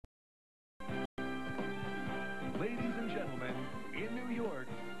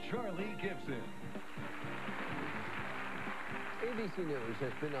Charlie Gibson. ABC News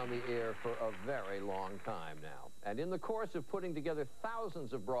has been on the air for a very long time now. And in the course of putting together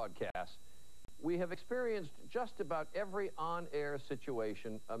thousands of broadcasts, we have experienced just about every on-air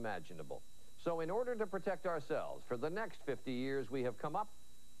situation imaginable. So in order to protect ourselves for the next 50 years, we have come up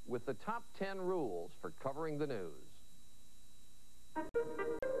with the top 10 rules for covering the news.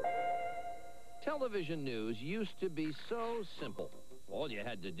 Television news used to be so simple. All you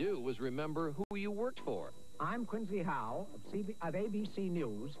had to do was remember who you worked for. I'm Quincy Howe of ABC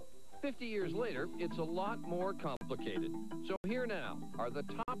News. 50 years later, it's a lot more complicated. So here now are the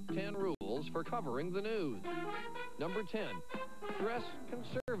top 10 rules for covering the news. Number 10, dress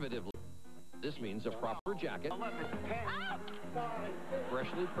conservatively. This means a proper jacket,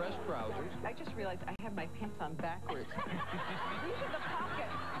 freshly pressed trousers. I just realized I have my pants on backwards. These are the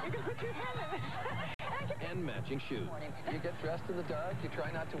pockets. You can put your hand in it. And matching shoes. You get dressed in the dark, you try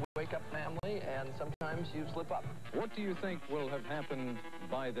not to wake up family, and sometimes you slip up. What do you think will have happened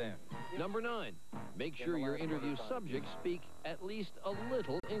by then? Number 9, make sure your interview subjects speak at least a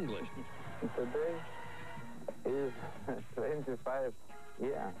little English. Today is 25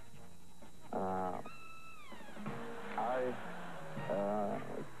 years. I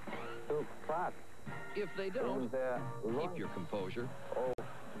took part If they don't, in the keep launch your composure. of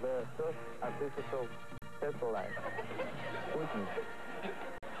the first artificial satellite, Sputnik.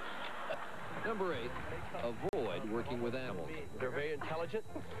 Number 8, avoid working with animals. They're very intelligent.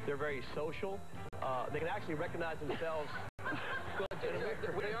 They're very social. They can actually recognize themselves.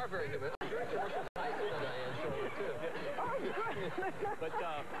 They are very good. But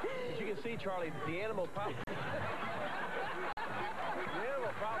as you can see, Charlie, the animal probably...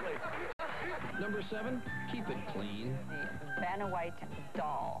 Number 7, keep it clean. The Vanna White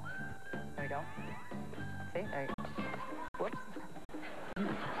doll. There we go. See? There you go. Whoops.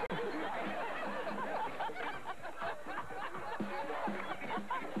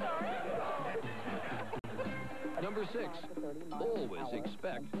 Number 6, always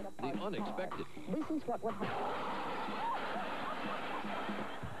expect the unexpected. This is what would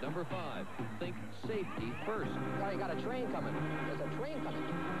Number 5, think safety first. Oh, you got a train coming. There's a train coming.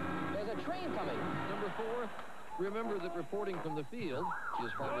 There's a train coming. Number 4, remember that reporting from the field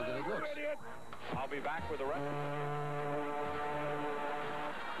is harder than it looks. I'll be back with the rest.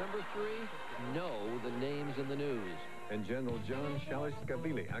 Number 3, know the names in the news. And General John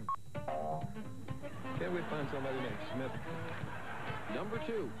Shalish-Kabili. Can we find somebody named Smith? Number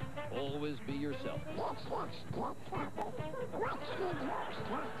 2, always be yourself.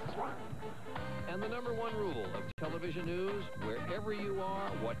 And the number 1 rule of television news, wherever you are,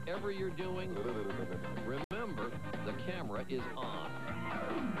 whatever you're doing, remember the camera is on.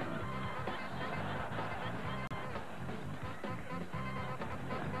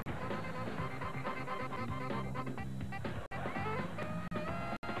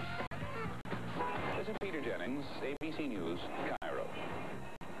 This is Peter Jennings, ABC News, Cairo.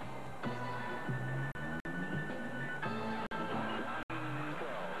 Do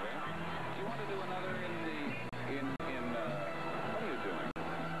you want to do another what are you doing?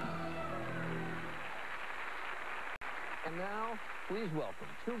 And now, please welcome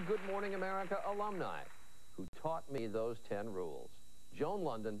 2 Good Morning America alumni who taught me those 10 rules. Joan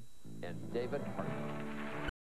London and David Hartman.